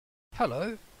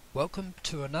Hello, welcome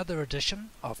to another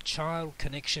edition of Child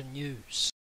Connection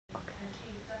News.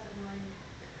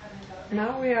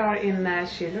 Now we are in the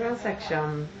children's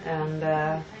section and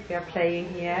we are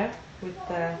playing here with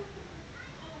the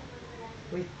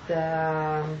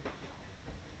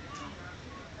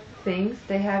things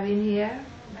they have in here,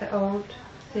 the old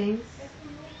things,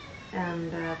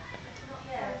 and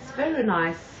it's very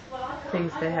nice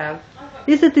things they have.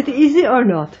 Isn't it easy or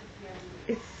not?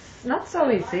 It's not so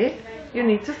easy. You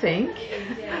need to think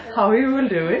how you will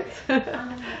do it,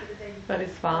 but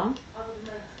it's fun.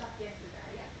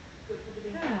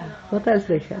 Yeah. What else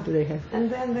do they have? And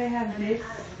then they have this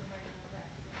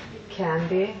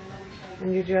candy,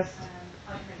 and you just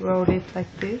roll it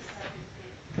like this.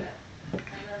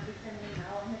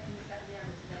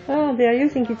 Oh, they are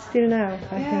using it still now, I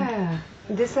think. Yeah,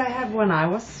 this I have when I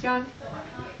was young.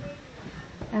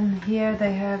 And here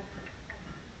they have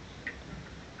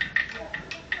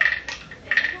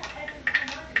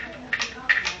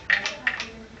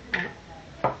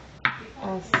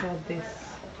also this.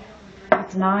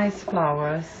 It's nice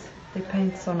flowers. They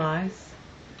paint so nice.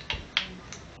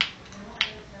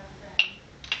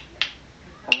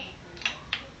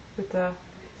 With a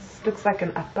looks like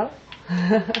an apple.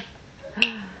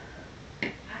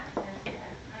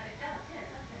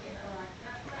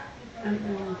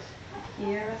 And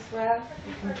here as well,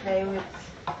 you can play with.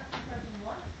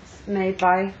 It's made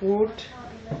by wood,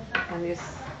 and you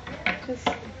just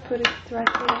put it right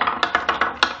here.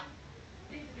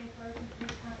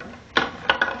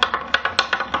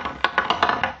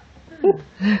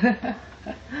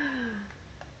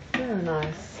 Very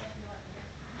nice.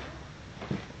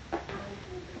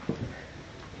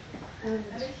 And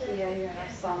here you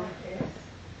have some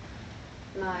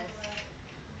nice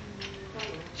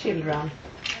children.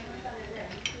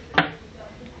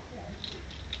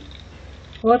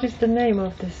 What is the name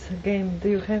of this game? Do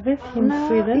you have it in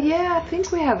Sweden? Yeah, I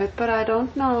think we have it, but I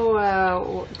don't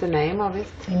know the name of it.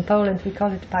 In Poland we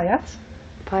call it pajac.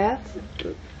 Pajac?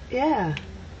 Yeah.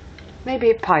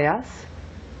 Maybe pajas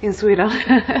in Sweden.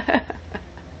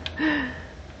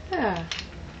 Yeah.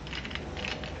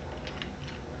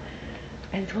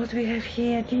 And what we have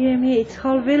here, dear me, it's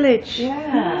whole village.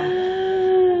 Yeah.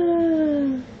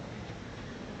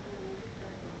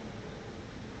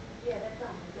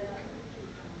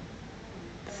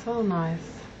 So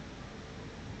nice.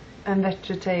 And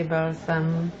vegetables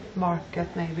and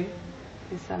market maybe.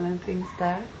 He's selling things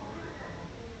there.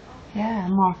 Yeah,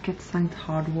 market St.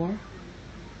 Hardware.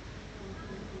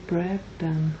 Bread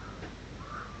and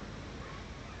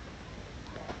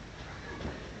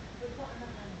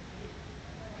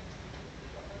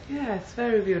yeah, it's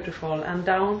very beautiful. And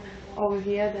down over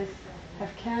here they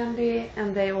have candy,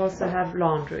 and they also have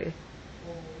laundry.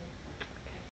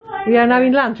 We are now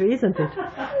in laundry, isn't it?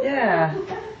 Yeah,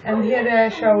 and here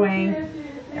they're showing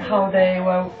how they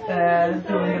were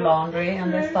doing the laundry,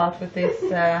 and they start with this,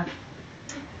 I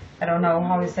don't know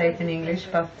how you say it in English,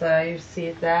 but you see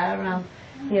it there, and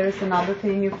here is another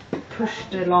thing, you push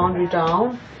the laundry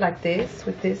down like this,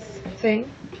 with this thing,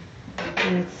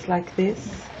 and it's like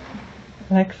this.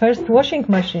 Like first washing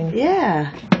machine.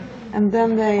 Yeah, and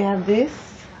then they have this,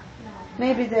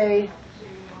 maybe they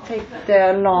take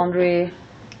the laundry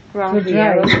around To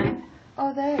dry. here.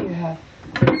 Oh, there you have.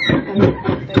 And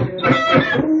they do like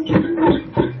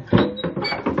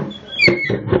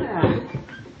yeah.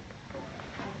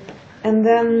 And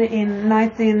then in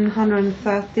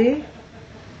 1930,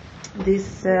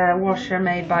 this washer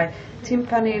made by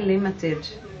Timpani Limited,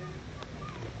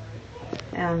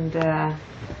 and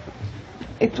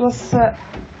it was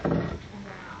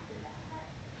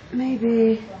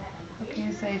maybe, how can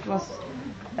you say, it was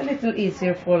a little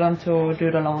easier for them to do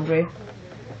the laundry.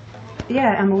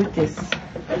 Yeah, and with this,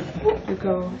 you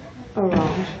go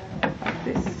around like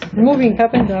this. Moving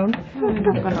up and down. Moving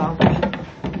up and down.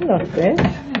 Not bad.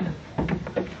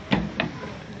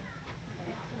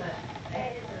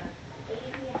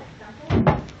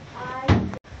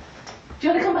 Do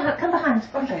you want to come behind?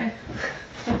 Okay.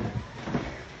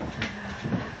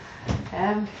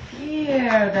 And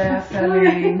here they are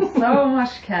selling so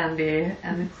much candy,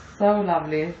 and it's so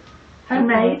lovely.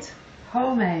 Homemade.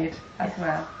 Homemade as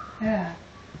well. Yeah.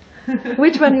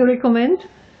 Which one you recommend?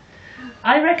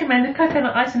 I recommend the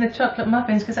coconut ice and the chocolate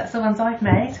muffins because that's the ones I've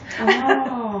made.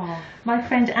 Oh. My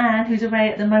friend Anne, who's away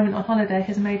at the moment on holiday,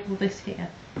 has made all this here.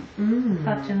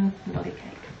 Fudge and lolly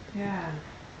cake. Yeah.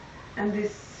 And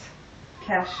this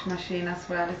cash machine as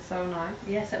well, it's so nice.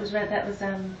 Yes, that was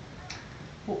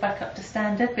brought back up to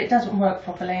standard, but it doesn't work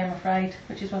properly, I'm afraid,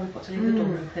 which is why we've got to leave the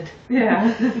door open.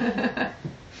 Yeah.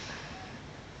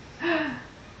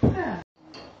 Yeah.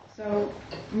 So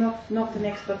Not the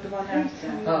next book, the one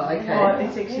after. Oh, okay. Oh,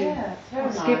 it's actually Yeah, it's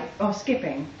very nice.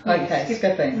 skipping. Okay,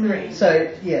 skipping. 3.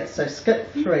 So yeah, so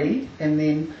skip 3 and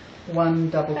then 1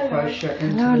 double crochet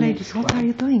into Hello, the ladies. next What are one.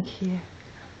 you doing here?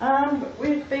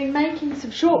 We've been making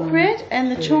some shortbread,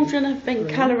 and the children have been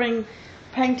colouring,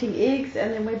 painting eggs,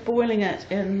 and then we're boiling it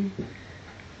in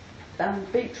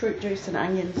beetroot juice and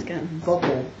onion skin.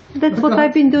 Bubble. That's what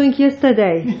I've been doing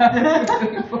yesterday.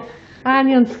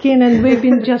 Onion skin, and we've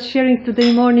been just sharing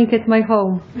today morning at my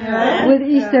home with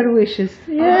Easter wishes.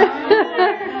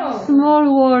 Yeah, small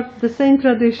world, the same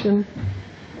tradition.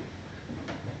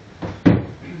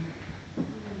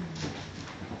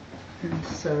 And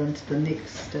so into the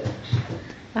next stitch.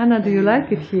 Anna, do you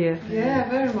like it here? Yeah,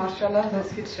 very much. I love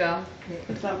this kitchen.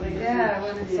 It's lovely. Yeah,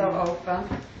 when it's so open.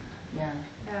 Yeah.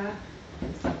 Yeah.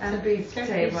 And a big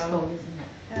table. Peaceful, isn't it?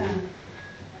 Yeah.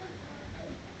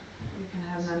 You can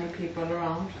have many people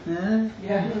around. Yeah.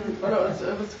 Yeah. Well,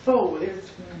 it was full. It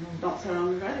was not so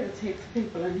long ago. There was heaps of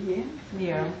people in here.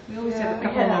 Yeah, we always have a Yeah.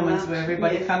 couple Yeah, of moments lunch, where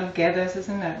everybody yes. kind of gathers,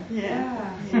 isn't it?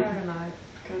 Yeah. Very nice.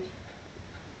 Good.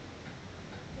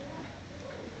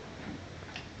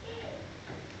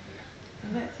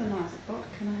 Well, that's a nice book.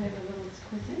 Can I have a little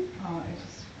squizzy? Oh, it's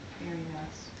just very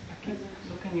nice. I keep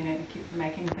looking at it and keep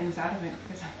making things out of it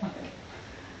because I'm like,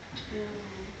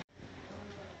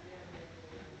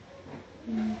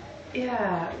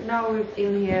 Yeah, now we're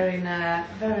in here in a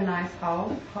very nice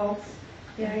house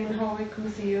here in Howick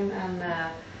Museum, and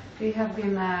we have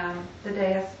been, the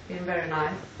day has been very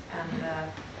nice,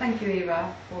 and thank you,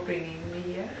 Eva, for bringing me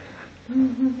here.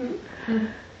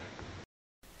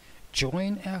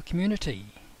 Join our community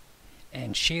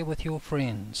and share with your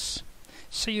friends.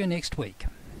 See you next week.